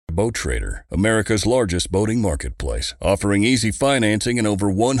Boat Trader, America's largest boating marketplace, offering easy financing and over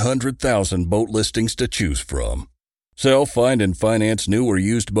 100,000 boat listings to choose from. Sell, find, and finance new or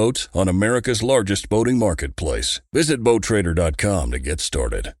used boats on America's largest boating marketplace. Visit BoatTrader.com to get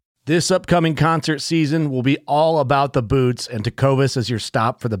started. This upcoming concert season will be all about the boots, and Tecovas is your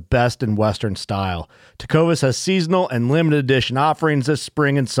stop for the best in Western style. Tecovas has seasonal and limited edition offerings this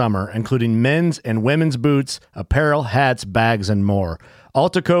spring and summer, including men's and women's boots, apparel, hats, bags, and more. All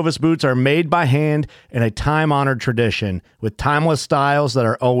Tecovas boots are made by hand in a time-honored tradition with timeless styles that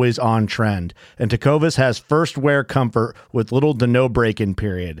are always on trend. And Tecovas has first wear comfort with little to no break-in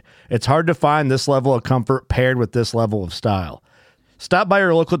period. It's hard to find this level of comfort paired with this level of style. Stop by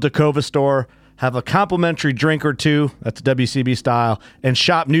your local Tecovas store, have a complimentary drink or two, that's WCB style, and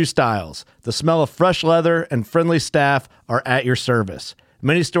shop new styles. The smell of fresh leather and friendly staff are at your service.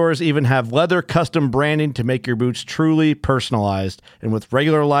 Many stores even have leather custom branding to make your boots truly personalized. And with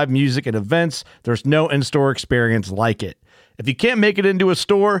regular live music and events, there's no in-store experience like it. If you can't make it into a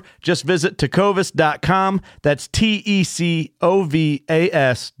store, just visit tecovas.com. That's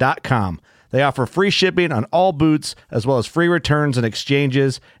TECOVAS.com. They offer free shipping on all boots, as well as free returns and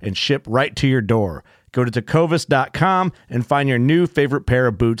exchanges, and ship right to your door. Go to tecovas.com and find your new favorite pair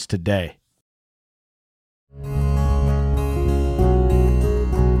of boots today.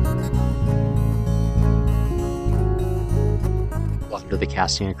 Welcome to the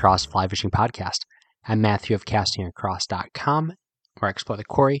Casting Across Fly Fishing Podcast. I'm Matthew of castingacross.com, where I explore the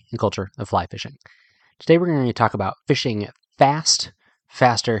quarry and culture of fly fishing. Today we're going to talk about fishing fast,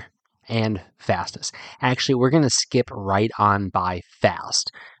 faster, and fastest. Actually, we're going to skip right on by fast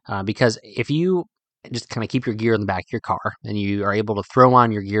because if you just kind of keep your gear in the back of your car and you are able to throw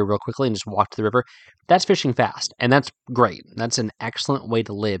on your gear real quickly and just walk to the river, that's fishing fast. And that's great. That's an excellent way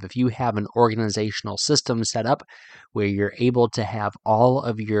to live. If you have an organizational system set up where you're able to have all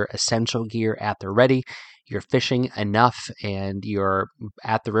of your essential gear at the ready, you're fishing enough and you're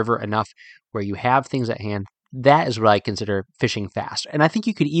at the river enough where you have things at hand, that is what I consider fishing fast. And I think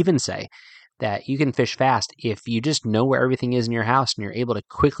you could even say that you can fish fast if you just know where everything is in your house and you're able to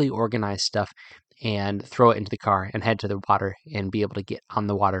quickly organize stuff and throw it into the car and head to the water and be able to get on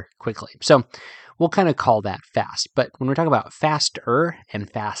the water quickly. So we'll kind of call that fast. But when we're talking about faster and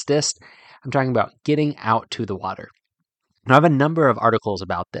fastest, I'm talking about getting out to the water. Now, I have a number of articles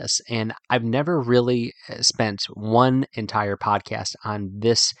about this, and I've never really spent one entire podcast on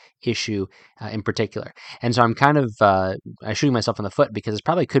this issue in particular. And so I'm kind of shooting myself in the foot because this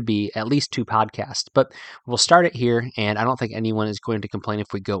probably could be at least 2 podcasts. But we'll start it here, and I don't think anyone is going to complain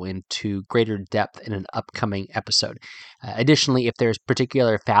if we go into greater depth in an upcoming episode. Additionally, if there's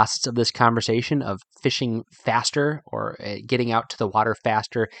particular facets of this conversation of fishing faster or getting out to the water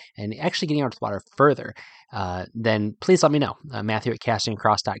faster and actually getting out to the water further, then please let me know. Matthew at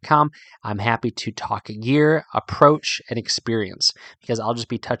castingacross.com. I'm happy to talk gear, approach, and experience because I'll just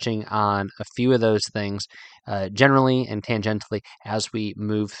be touching on a few of those things generally and tangentially as we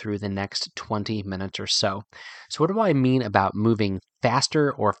move through the next 20 minutes or so. So what do I mean about moving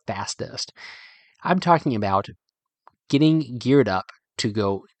faster or fastest? I'm talking about getting geared up to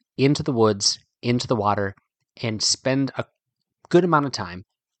go into the woods, into the water, and spend a good amount of time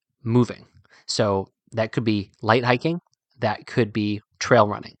moving. So that could be light hiking. That could be trail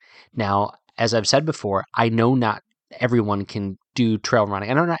running. Now, as I've said before, I know not everyone can do trail running.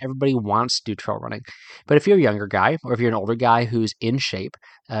 I know not everybody wants to do trail running. But if you're a younger guy or if you're an older guy who's in shape,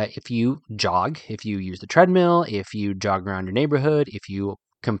 if you jog, if you use the treadmill, if you jog around your neighborhood, if you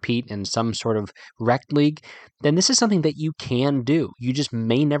compete in some sort of rec league, then this is something that you can do. You just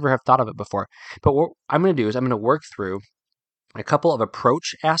may never have thought of it before. But what I'm going to do is I'm going to work through a couple of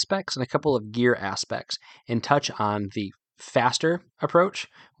approach aspects and a couple of gear aspects and touch on the faster approach,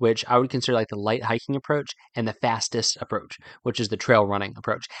 which I would consider like the light hiking approach, and the fastest approach, which is the trail running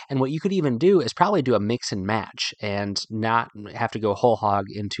approach. And what you could even do is probably do a mix and match and not have to go whole hog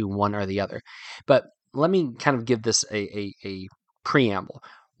into one or the other. But let me kind of give this a preamble.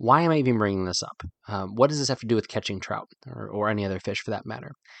 Why am I even bringing this up? What does this have to do with catching trout or any other fish for that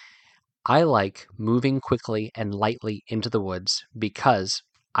matter? I like moving quickly and lightly into the woods because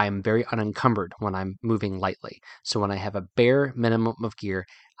I'm very unencumbered when I'm moving lightly. So when I have a bare minimum of gear,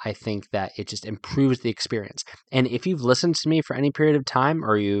 I think that it just improves the experience. And if you've listened to me for any period of time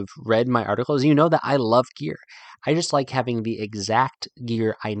or you've read my articles, you know that I love gear. I just like having the exact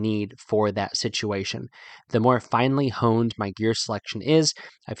gear I need for that situation. The more finely honed my gear selection is,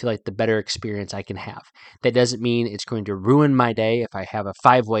 I feel like the better experience I can have. That doesn't mean it's going to ruin my day if I have a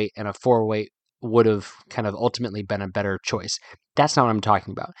 5-weight and a 4-weight would have kind of ultimately been a better choice. That's not what I'm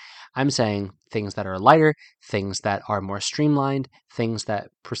talking about. I'm saying things that are lighter, things that are more streamlined, things that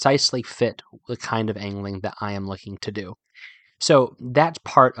precisely fit the kind of angling that I am looking to do. So that's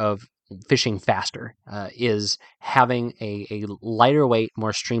part of fishing faster, is having a lighter weight,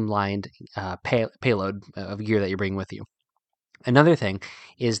 more streamlined payload of gear that you're bringing with you. Another thing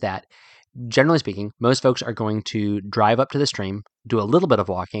is that, generally speaking, most folks are going to drive up to the stream, do a little bit of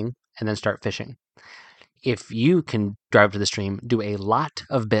walking, and then start fishing. If you can drive to the stream, do a lot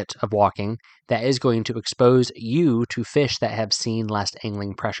of bit of walking, that is going to expose you to fish that have seen less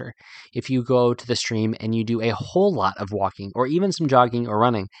angling pressure. If you go to the stream and you do a whole lot of walking or even some jogging or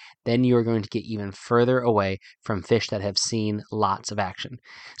running, then you are going to get even further away from fish that have seen lots of action.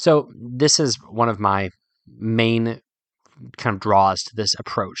 So this is one of my main kind of draws to this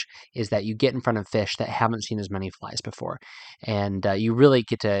approach, is that you get in front of fish that haven't seen as many flies before, and you really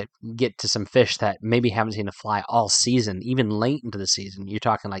get to some fish that maybe haven't seen a fly all season, even late into the season. You're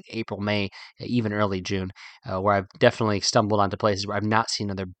talking like April, May, even early June, where I've definitely stumbled onto places where I've not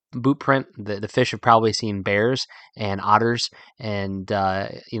seen another boot print. The fish have probably seen bears and otters and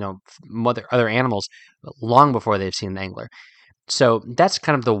other animals long before they've seen an angler. So that's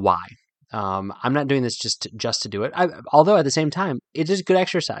kind of the why. I'm not doing this just to do it. Although at the same time, it is good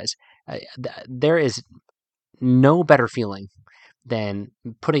exercise. There is no better feeling than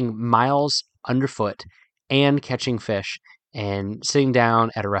putting miles underfoot and catching fish and sitting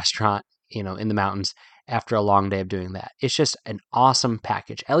down at a restaurant, in the mountains after a long day of doing that. It's just an awesome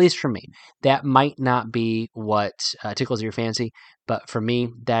package, at least for me. That might not be what tickles your fancy, but for me,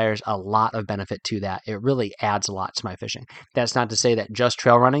 there's a lot of benefit to that. It really adds a lot to my fishing. That's not to say that just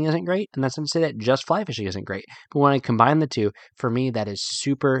trail running isn't great, and that's not to say that just fly fishing isn't great. But when I combine the two, for me, that is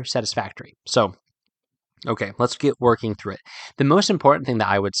super satisfactory. So, okay, let's get working through it. The most important thing that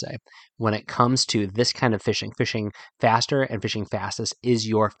I would say when it comes to this kind of fishing faster and fishing fastest, is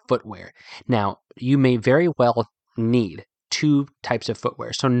your footwear. Now, you may very well need two types of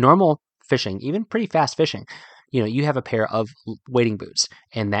footwear. So normal fishing, even pretty fast fishing, you have a pair of wading boots,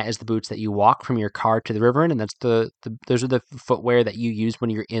 and that is the boots that you walk from your car to the river in, and that's those are the footwear that you use when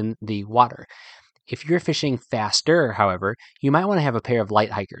you're in the water. If you're fishing faster, however, you might want to have a pair of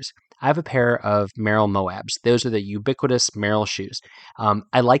light hikers. I have a pair of Merrell Moabs. Those are the ubiquitous Merrell shoes.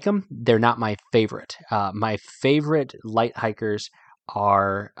 I like them. They're not my favorite. My favorite light hikers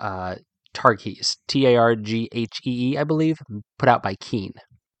are Targhee, Targhee, I believe, put out by Keen.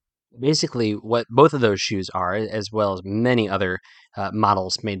 Basically, what both of those shoes are, as well as many other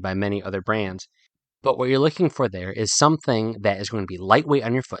models made by many other brands. But what you're looking for there is something that is going to be lightweight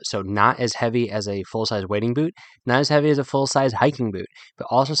on your foot. So not as heavy as a full-size wading boot, not as heavy as a full-size hiking boot, but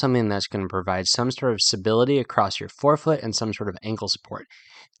also something that's going to provide some sort of stability across your forefoot and some sort of ankle support.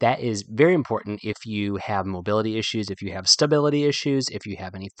 That is very important if you have mobility issues, if you have stability issues, if you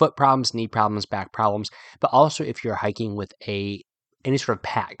have any foot problems, knee problems, back problems, but also if you're hiking with any sort of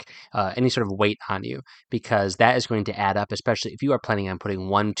pack, any sort of weight on you, because that is going to add up, especially if you are planning on putting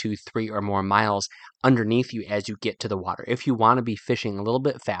 1, 2, 3 or more miles underneath you as you get to the water. If you want to be fishing a little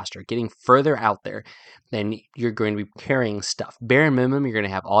bit faster, getting further out there, then you're going to be carrying stuff. Bare minimum, you're going to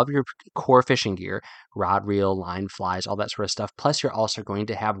have all of your core fishing gear, rod, reel, line, flies, all that sort of stuff. Plus, you're also going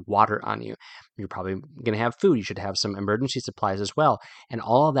to have water on you. You're probably going to have food. You should have some emergency supplies as well. And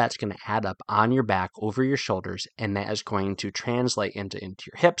all of that's going to add up on your back, over your shoulders, and that is going to translate into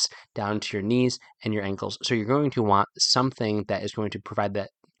your hips, down to your knees and your ankles. So you're going to want something that is going to provide that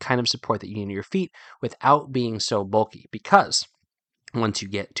kind of support that you need in your feet without being so bulky, because once you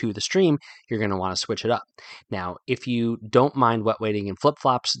get to the stream, you're going to want to switch it up. Now, if you don't mind wet wading in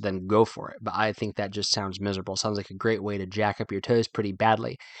flip-flops, then go for it. But I think that just sounds miserable. Sounds like a great way to jack up your toes pretty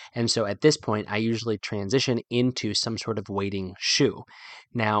badly. And so at this point, I usually transition into some sort of wading shoe.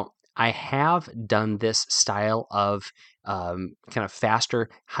 Now, I have done this style of kind of faster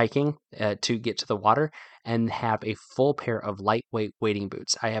hiking to get to the water, and have a full pair of lightweight wading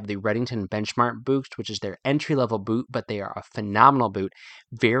boots. I have the Redington Benchmark boots, which is their entry-level boot, but they are a phenomenal boot.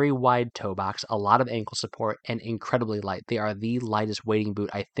 Very wide toe box, a lot of ankle support, and incredibly light. They are the lightest wading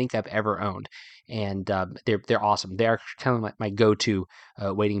boot I think I've ever owned, and they're awesome. They are kind of like my go-to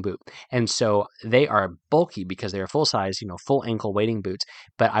wading boot, and so they are bulky because they are full-size, full ankle wading boots.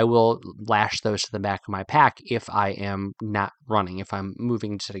 But I will lash those to the back of my pack if I am not running, if I'm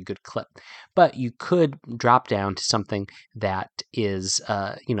moving just at a good clip. But you could drop down to something that is,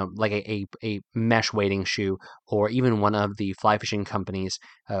 like a mesh wading shoe, or even one of the fly fishing companies'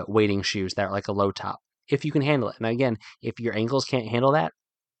 wading shoes that are like a low top, if you can handle it. And again, if your ankles can't handle that,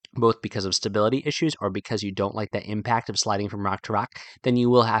 both because of stability issues or because you don't like that impact of sliding from rock to rock, then you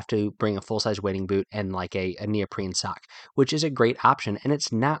will have to bring a full-size wading boot and like a neoprene sock, which is a great option, and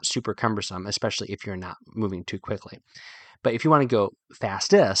it's not super cumbersome, especially if you're not moving too quickly. But if you want to go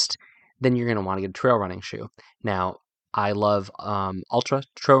fastest, then you're going to want to get a trail running shoe. Now, I love Ultra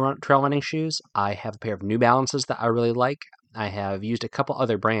trail running shoes. I have a pair of New Balances that I really like. I have used a couple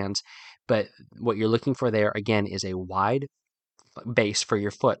other brands, but what you're looking for there, again, is a wide base for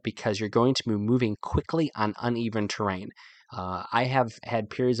your foot because you're going to be moving quickly on uneven terrain. I have had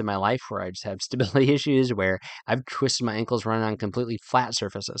periods of my life where I just have stability issues where I've twisted my ankles running on completely flat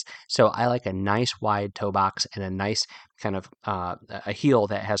surfaces. So I like a nice wide toe box and a nice kind of a heel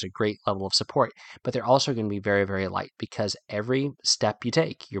that has a great level of support. But they're also going to be very, very light because every step you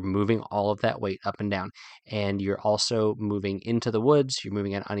take, you're moving all of that weight up and down. And you're also moving into the woods, you're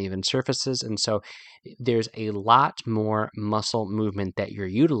moving on uneven surfaces. And so there's a lot more muscle movement that you're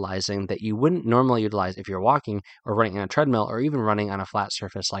utilizing that you wouldn't normally utilize if you're walking or running on a treadmill or even running on a flat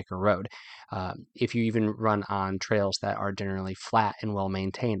surface like a road. If you even run on trails that are generally flat and well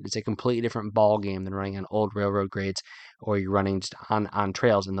maintained, it's a completely different ball game than running on old railroad grades or you're running just on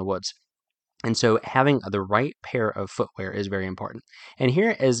trails in the woods. And so having the right pair of footwear is very important. And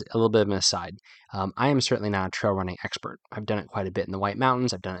here is a little bit of an aside. I am certainly not a trail running expert. I've done it quite a bit in the White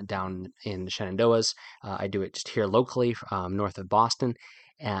Mountains. I've done it down in the Shenandoahs. I do it just here locally, north of Boston.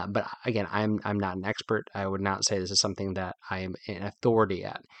 But again, I'm not an expert. I would not say this is something that I am an authority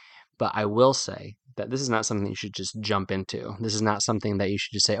at. But I will say that this is not something you should just jump into. This is not something that you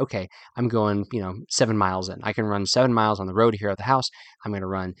should just say, okay, I'm going, 7 miles in. I can run 7 miles on the road here at the house. I'm going to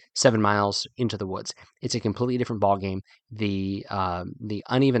run 7 miles into the woods. It's a completely different ball game. The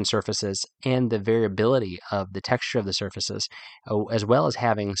uneven surfaces and the variability of the texture of the surfaces, as well as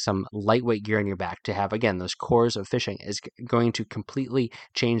having some lightweight gear on your back to have, again, those cores of fishing is going to completely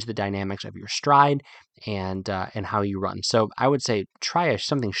change the dynamics of your stride and how you run. So I would say try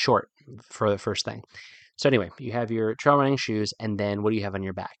something short for the first thing. So anyway, you have your trail running shoes, and then what do you have on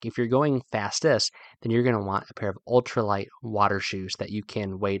your back? If you're going fastest, then you're going to want a pair of ultralight water shoes that you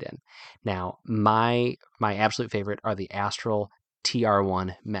can wade in. Now, my absolute favorite are the Astral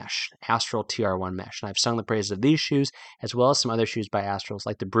TR1 Mesh. Astral TR1 Mesh. And I've sung the praises of these shoes, as well as some other shoes by Astrals,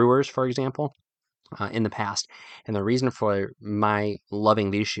 like the Brewers, for example. In the past. And the reason for my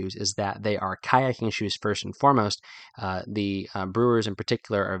loving these shoes is that they are kayaking shoes first and foremost. The Brewers in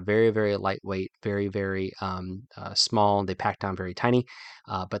particular are very, very lightweight, very, very small. They pack down very tiny,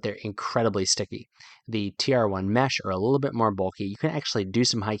 but they're incredibly sticky. The TR1 Mesh are a little bit more bulky. You can actually do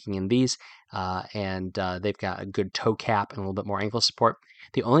some hiking in these, and they've got a good toe cap and a little bit more ankle support.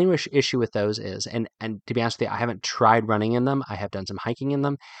 The only issue with those is, and to be honest with you, I haven't tried running in them. I have done some hiking in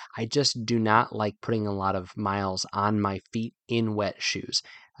them. I just do not like putting a lot of miles on my feet in wet shoes.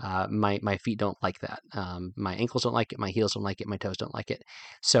 My feet don't like that. My ankles don't like it. My heels don't like it. My toes don't like it.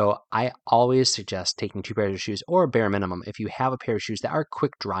 So I always suggest taking 2 pairs of shoes, or bare minimum, if you have a pair of shoes that are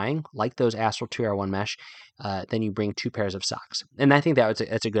quick drying, like those Astral TR1 Mesh, then you bring 2 pairs of socks. And I think that's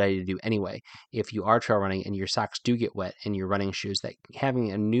a good idea to do anyway. If you are trail running and your socks do get wet in your running shoes, that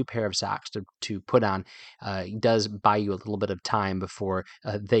having a new pair of socks to put on does buy you a little bit of time before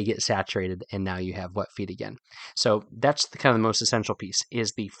they get saturated and now you have wet feet again. So that's kind of the most essential piece,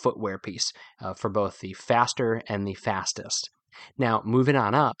 is the footwear piece for both the faster and the fastest. Now, moving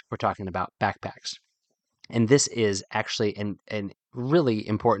on up, we're talking about backpacks. And this is actually an really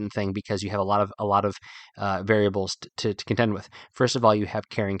important thing because you have a lot of variables to contend with. First of all, you have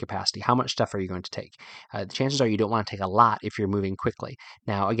carrying capacity. How much stuff are you going to take? The chances are you don't want to take a lot if you're moving quickly.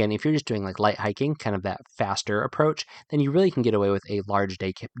 Now, again, if you're just doing like light hiking, kind of that faster approach, then you really can get away with a large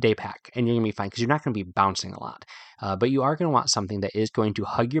day pack, and you're going to be fine because you're not going to be bouncing a lot. But you are going to want something that is going to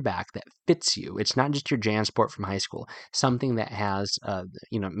hug your back, that fits you. It's not just your JanSport from high school. Something that has,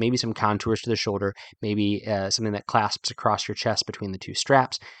 maybe some contours to the shoulder, maybe something that clasps across your chest between the 2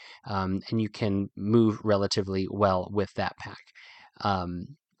 straps, and you can move relatively well with that pack.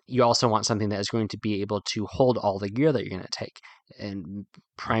 You also want something that is going to be able to hold all the gear that you're going to take. And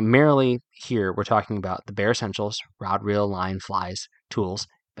primarily here, we're talking about the bare essentials: rod, reel, line, flies, tools.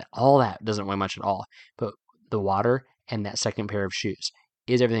 But all that doesn't weigh much at all. But the water and that second pair of shoes,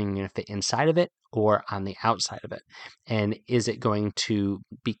 is everything going to fit inside of it or on the outside of it? And is it going to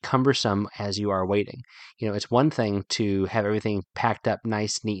be cumbersome as you are waiting? It's one thing to have everything packed up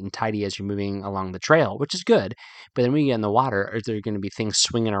nice, neat, and tidy as you're moving along the trail, which is good. But then when you get in the water, is there going to be things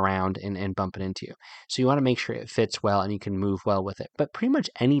swinging around and bumping into you? So you want to make sure it fits well and you can move well with it. But pretty much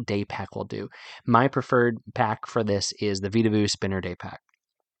any day pack will do. My preferred pack for this is the Vitavoo Spinner Day Pack.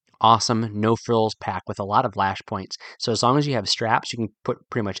 awesome no frills pack with a lot of lash points. So as long as you have straps, you can put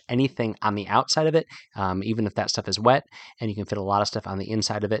pretty much anything on the outside of it, even if that stuff is wet, and you can fit a lot of stuff on the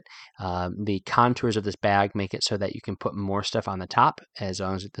inside of it. The contours of this bag make it so that you can put more stuff on the top, as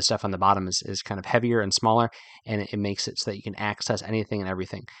long as the stuff on the bottom is kind of heavier and smaller, and it makes it so that you can access anything and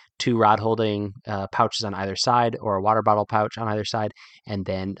everything. 2 rod holding pouches on either side, or a water bottle pouch on either side, and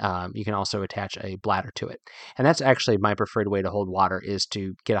then you can also attach a bladder to it. And that's actually my preferred way to hold water, is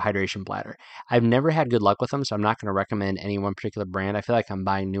to get a hydration bladder. I've never had good luck with them, so I'm not going to recommend any one particular brand. I feel like I'm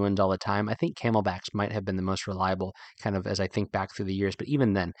buying new ones all the time. I think Camelbacks might have been the most reliable, kind of as I think back through the years, but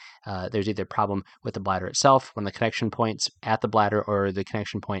even then, there's either a problem with the bladder itself, one of the connection points at the bladder, or the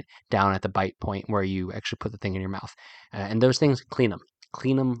connection point down at the bite point where you actually put the thing in your mouth. And those things, clean them.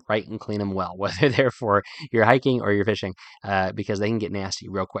 Clean them right and clean them well, whether they're for your hiking or your fishing, because they can get nasty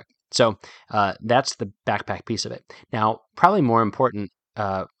real quick. So that's the backpack piece of it. Now, probably more important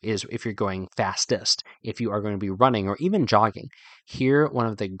is if you're going fastest, if you are going to be running or even jogging. Here, one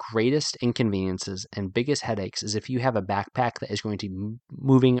of the greatest inconveniences and biggest headaches is if you have a backpack that is going to be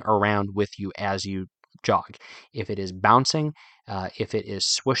moving around with you as you jog. If it is bouncing, if it is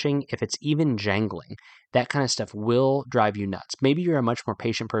swooshing, if it's even jangling, that kind of stuff will drive you nuts. Maybe you're a much more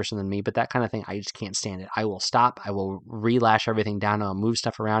patient person than me, but that kind of thing, I just can't stand it. I will stop. I will relash everything down. I'll move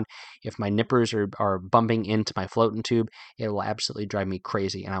stuff around. If my nippers are bumping into my floating tube, it will absolutely drive me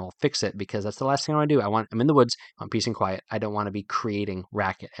crazy, and I will fix it, because that's the last thing I want to do. I'm in the woods. I want peace and quiet. I don't want to be creating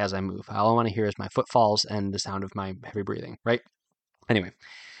racket as I move. All I want to hear is my footfalls and the sound of my heavy breathing, right? Anyway.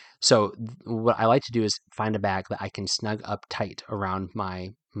 So what I like to do is find a bag that I can snug up tight around my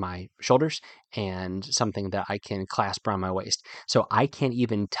shoulders, and something that I can clasp around my waist. So I can't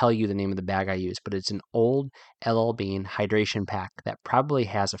even tell you the name of the bag I use, but it's an old LL Bean hydration pack that probably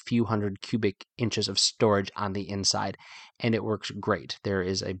has a few hundred cubic inches of storage on the inside, and it works great. There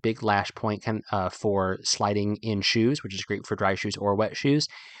is a big lash point for sliding in shoes, which is great for dry shoes or wet shoes.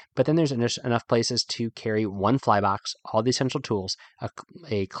 But then there's enough places to carry one fly box, all the essential tools,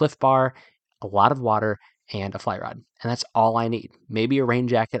 a Cliff Bar, a lot of water, and a fly rod. And that's all I need. Maybe a rain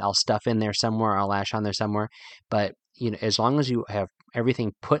jacket I'll stuff in there somewhere, I'll lash on there somewhere. But as long as you have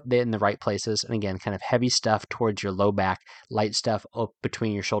everything put in the right places, and again, kind of heavy stuff towards your low back, light stuff up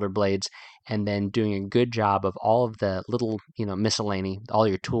between your shoulder blades, and then doing a good job of all of the little, miscellany, all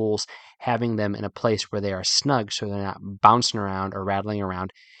your tools, having them in a place where they are snug so they're not bouncing around or rattling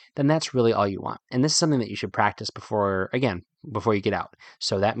around, then that's really all you want. And this is something that you should practice before you get out.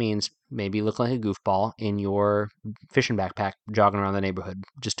 So that means maybe look like a goofball in your fishing backpack, jogging around the neighborhood,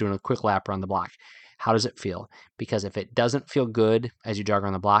 just doing a quick lap around the block. How does it feel? Because if it doesn't feel good as you jog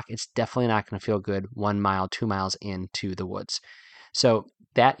around the block, it's definitely not going to feel good 1 mile, 2 miles into the woods. So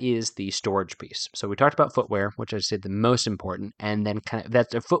that is the storage piece. So we talked about footwear, which I said the most important, and then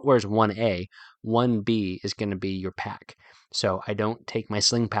the footwear is 1A. 1B is going to be your pack. So I don't take my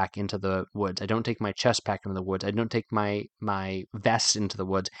sling pack into the woods. I don't take my chest pack into the woods. I don't take my vest into the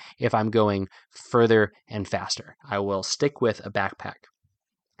woods if I'm going further and faster. I will stick with a backpack.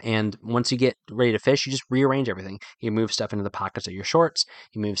 And once you get ready to fish, you just rearrange everything. You move stuff into the pockets of your shorts.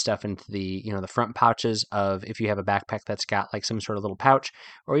 You move stuff into the front pouches of, if you have a backpack that's got like some sort of little pouch,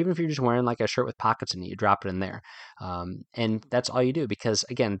 or even if you're just wearing like a shirt with pockets in it, you drop it in there. And that's all you do, because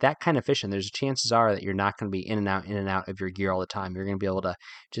again, that kind of fishing, there's chances are that you're not going to be in and out of your gear all the time. You're going to be able to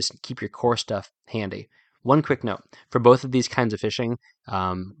just keep your core stuff handy. One quick note, for both of these kinds of fishing,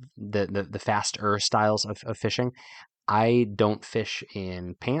 the faster styles of fishing, I don't fish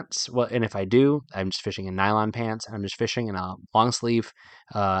in pants. Well, and if I do, I'm just fishing in nylon pants, and I'm just fishing in a long sleeve,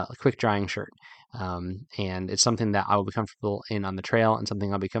 quick drying shirt. And it's something that I will be comfortable in on the trail, and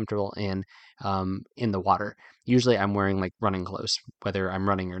something I'll be comfortable in the water. Usually I'm wearing like running clothes, whether I'm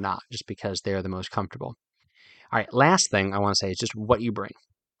running or not, just because they're the most comfortable. All right, last thing I want to say is just what you bring.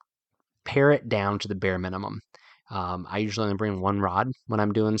 Pare it down to the bare minimum. I usually only bring one rod when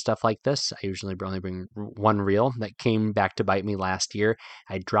I'm doing stuff like this. I usually only bring one reel. That came back to bite me last year.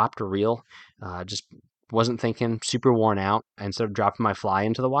 I dropped a reel, just wasn't thinking, super worn out. Instead of dropping my fly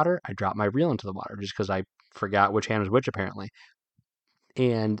into the water, I dropped my reel into the water just because I forgot which hand was which, apparently.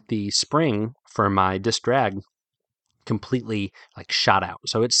 And the spring for my disc drag completely like shot out.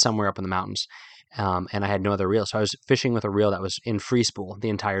 So it's somewhere up in the mountains. And I had no other reel. So I was fishing with a reel that was in free spool the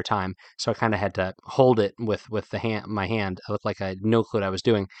entire time. So I kind of had to hold it with my hand. I looked like I had no clue what I was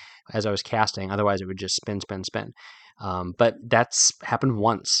doing as I was casting. Otherwise, it would just spin. But that's happened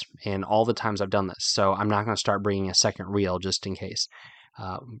once in all the times I've done this. So I'm not going to start bringing a second reel just in case.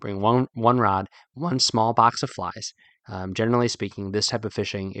 Bring one rod, one small box of flies. Generally speaking, this type of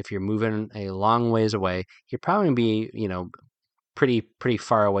fishing, if you're moving a long ways away, you're probably going to be, pretty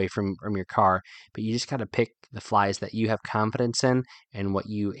far away from your car, but you just got to pick the flies that you have confidence in and what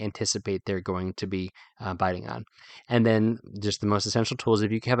you anticipate they're going to be biting on. And then just the most essential tools,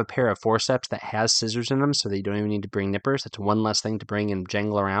 if you have a pair of forceps that has scissors in them so that you don't even need to bring nippers, that's one less thing to bring and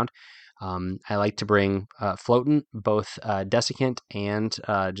jangle around. I like to bring floatant, both desiccant and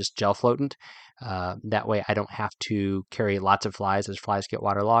just gel floatant. That way I don't have to carry lots of flies as flies get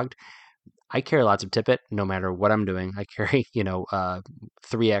waterlogged. I carry lots of tippet no matter what I'm doing. I carry,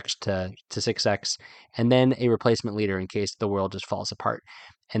 3X to 6X, and then a replacement leader in case the world just falls apart.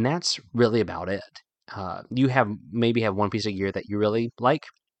 And that's really about it. You maybe have one piece of gear that you really like,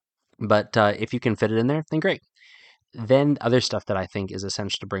 but if you can fit it in there, then great. Then other stuff that I think is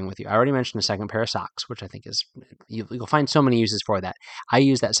essential to bring with you. I already mentioned a second pair of socks, which I think is, you'll find so many uses for that. I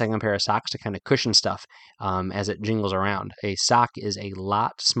use that second pair of socks to kind of cushion stuff as it jingles around. A sock is a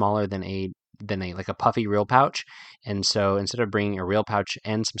lot smaller than a puffy reel pouch, and so instead of bringing a reel pouch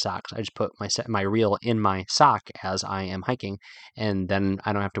and some socks, I just put my reel in my sock as I am hiking, and then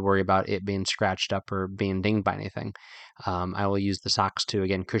I don't have to worry about it being scratched up or being dinged by anything. I will use the socks to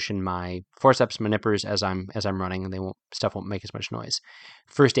again cushion my forceps, my nippers as I'm running, and stuff won't make as much noise.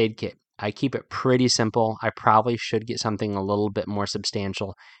 First aid kit. I keep it pretty simple. I probably should get something a little bit more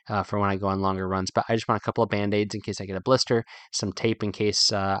substantial for when I go on longer runs, but I just want a couple of Band-Aids in case I get a blister, some tape in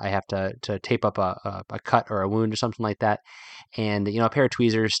case I have to tape up a cut or a wound or something like that, and a pair of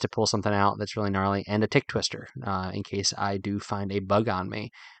tweezers to pull something out that's really gnarly, and a tick twister in case I do find a bug on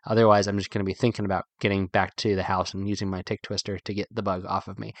me. Otherwise, I'm just going to be thinking about getting back to the house and using my tick twister to get the bug off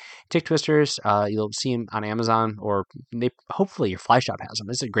of me. Tick twisters, you'll see them on Amazon, or hopefully your fly shop has them.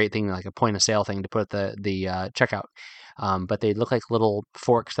 This is a great thing, like a point of sale thing to put at the checkout. But they look like little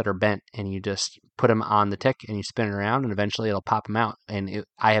forks that are bent, and you just put them on the tick and you spin it around, and eventually it'll pop them out. And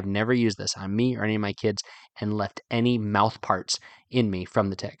I have never used this on me or any of my kids and left any mouth parts in me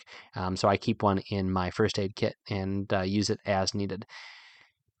from the tick. So I keep one in my first aid kit and use it as needed.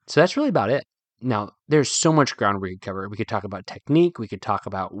 So that's really about it. Now, there's so much ground we could cover. We could talk about technique. We could talk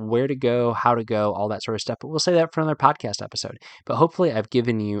about where to go, how to go, all that sort of stuff. But we'll say that for another podcast episode. But hopefully I've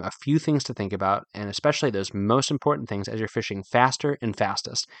given you a few things to think about, and especially those most important things as you're fishing faster and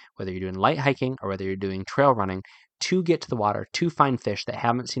fastest, whether you're doing light hiking or whether you're doing trail running, to get to the water, to find fish that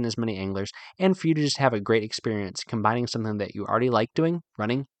haven't seen as many anglers, and for you to just have a great experience combining something that you already like doing,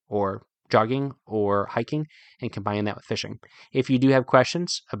 running or jogging or hiking, and combining that with fishing. If you do have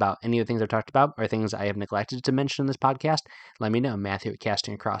questions about any of the things I've talked about or things I have neglected to mention in this podcast, let me know.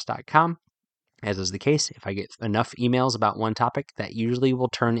 Matthew@castingacross.com. As is the case, if I get enough emails about one topic, that usually will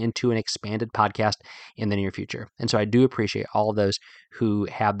turn into an expanded podcast in the near future. And so I do appreciate all of those who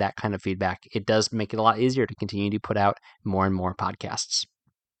have that kind of feedback. It does make it a lot easier to continue to put out more and more podcasts.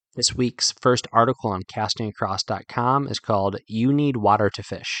 This week's first article on castingacross.com is called You Need Water to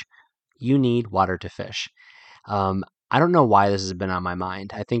Fish. You need water to fish. I don't know why this has been on my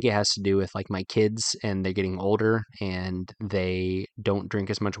mind. I think it has to do with like my kids, and they're getting older and they don't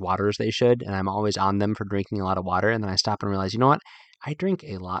drink as much water as they should. And I'm always on them for drinking a lot of water. And then I stop and realize, you know what? I drink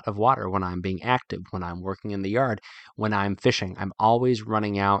a lot of water when I'm being active, when I'm working in the yard, when I'm fishing. I'm always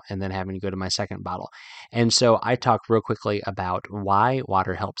running out and then having to go to my second bottle. And so I talk real quickly about why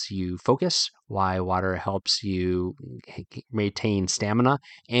water helps you focus, why water helps you maintain stamina,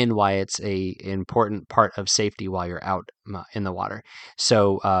 and why it's an important part of safety while you're out in the water.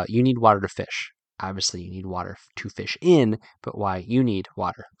 So you need water to fish. Obviously, you need water to fish in, but why you need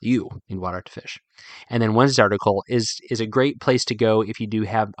water. You need water to fish. And then Wednesday's article is a great place to go if you do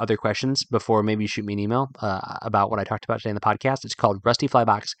have other questions before maybe you shoot me an email about what I talked about today in the podcast. It's called Rusty Fly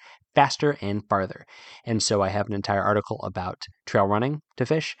Box, Faster and Farther. And so I have an entire article about trail running to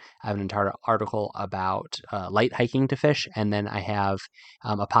fish. I have an entire article about light hiking to fish. And then I have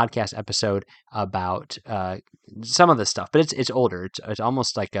a podcast episode about some of this stuff, but it's older. It's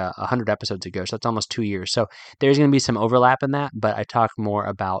almost like 100 episodes ago. So it's almost 2 years. So there's going to be some overlap in that, but I talk more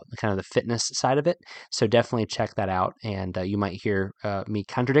about kind of the fitness side of it. So definitely check that out. And you might hear me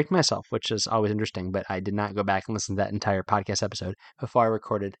contradict myself, which is always interesting, but I did not go back and listen to that entire podcast episode before I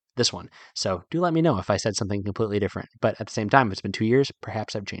recorded this one. So do let me know if I said something completely different. But at the same time, if it's been 2 years,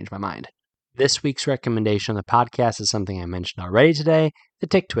 perhaps I've changed my mind. This week's recommendation on the podcast is something I mentioned already today, the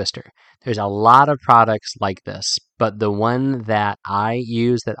Tick Twister. There's a lot of products like this, but the one that I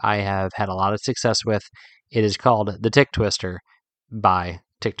use that I have had a lot of success with, it is called the Tick Twister by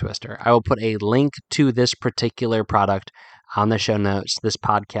Tick Twister. I will put a link to this particular product on the show notes, this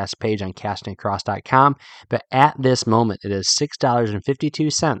podcast page on castingacross.com. But at this moment, it is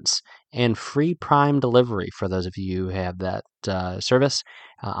 $6.52 and free Prime delivery for those of you who have that service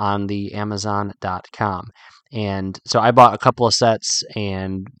on the Amazon.com. And so I bought a couple of sets,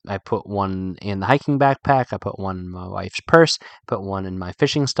 and I put one in the hiking backpack, I put one in my wife's purse, put one in my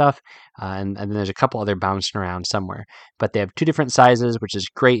fishing stuff, and then there's a couple other bouncing around somewhere. But they have 2 different sizes, which is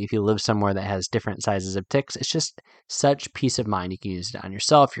great if you live somewhere that has different sizes of ticks. It's just such peace of mind. You can use it on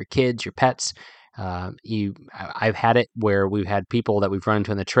yourself, your kids, your pets. I've had it where we've had people that we've run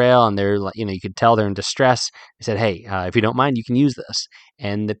into on the trail, and they're like, you could tell they're in distress. They said, "Hey, if you don't mind, you can use this,"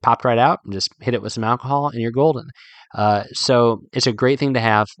 and it popped right out, and just hit it with some alcohol, and you're golden. So it's a great thing to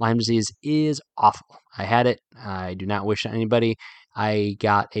have. Lyme disease is awful. I had it. I do not wish it on anybody. I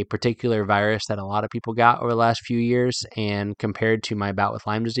got a particular virus that a lot of people got over the last few years, and compared to my bout with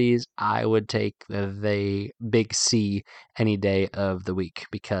Lyme disease, I would take the big C any day of the week,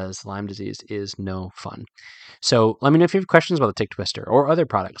 because Lyme disease is no fun. So let me know if you have questions about the Tick Twister or other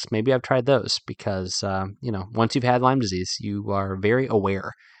products. Maybe I've tried those, because once you've had Lyme disease, you are very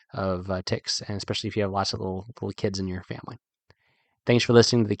aware of ticks, and especially if you have lots of little kids in your family. Thanks for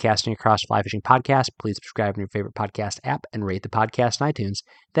listening to the Casting Across Fly Fishing Podcast. Please subscribe in your favorite podcast app and rate the podcast on iTunes.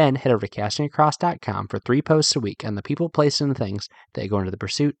 Then head over to castingacross.com for 3 posts a week on the people, places, and things that go into the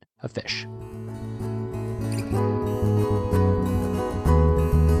pursuit of fish.